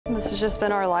This has just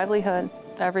been our livelihood.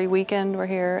 Every weekend we're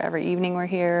here, every evening we're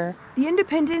here. The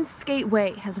Independence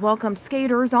Skateway has welcomed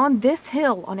skaters on this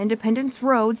hill on Independence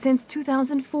Road since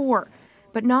 2004,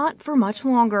 but not for much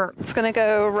longer. It's going to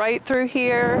go right through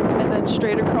here and then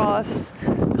straight across,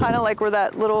 kind of like where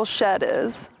that little shed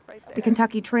is. The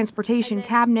Kentucky Transportation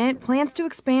Cabinet plans to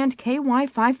expand KY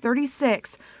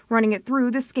 536, running it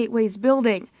through the Skateway's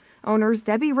building. Owners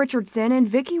Debbie Richardson and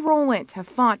Vicki Rowland have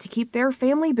fought to keep their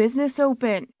family business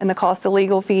open. And the cost of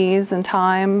legal fees and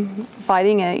time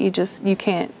fighting it, you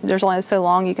can't, there's only so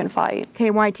long you can fight.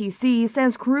 KYTC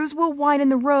says crews will widen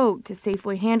the road to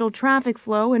safely handle traffic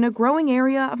flow in a growing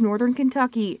area of northern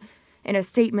Kentucky. In a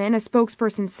statement, a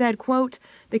spokesperson said, quote,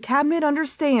 "The cabinet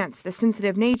understands the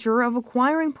sensitive nature of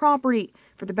acquiring property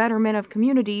for the betterment of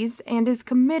communities and is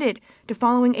committed to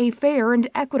following a fair and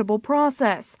equitable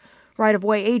process."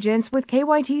 Right-of-way agents with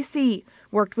KYTC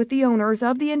worked with the owners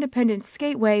of the Independence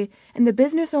Skateway, and the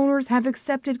business owners have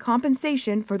accepted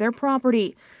compensation for their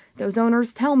property. Those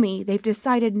owners tell me they've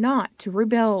decided not to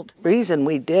rebuild. The reason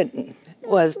we didn't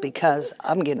was because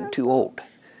I'm getting too old.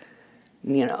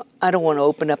 You know, I don't want to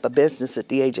open up a business at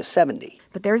the age of 70.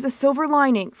 But there's a silver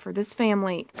lining for this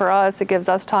family. For us, it gives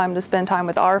us time to spend time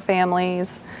with our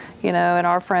families, you know, and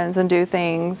our friends and do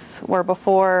things where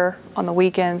before on the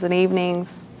weekends and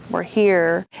evenings, we're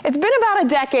here. It's been about a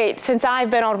decade since I've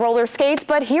been on roller skates,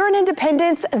 but here in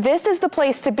Independence, this is the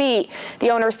place to be. The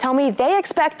owners tell me they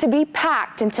expect to be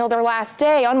packed until their last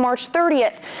day on March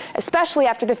 30th, especially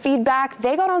after the feedback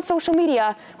they got on social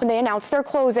media when they announced their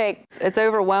closing. It's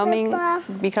overwhelming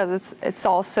because it's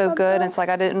all so good. It's like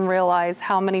I didn't realize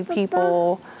how many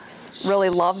people really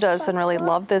loved us and really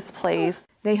loved this place.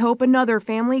 They hope another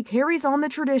family carries on the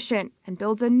tradition and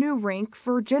builds a new rink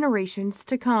for generations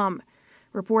to come.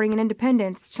 Reporting in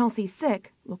Independence, Chelsea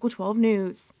Sick, Local 12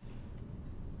 News.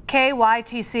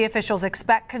 KYTC officials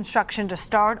expect construction to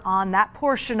start on that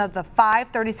portion of the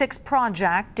 536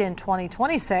 project in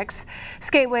 2026.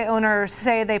 Skateway owners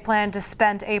say they plan to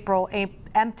spend April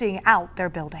emptying out their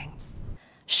building.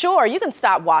 Sure, you can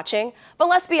stop watching, but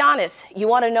let's be honest, you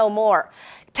want to know more.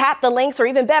 Tap the links or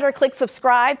even better, click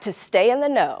subscribe to stay in the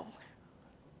know.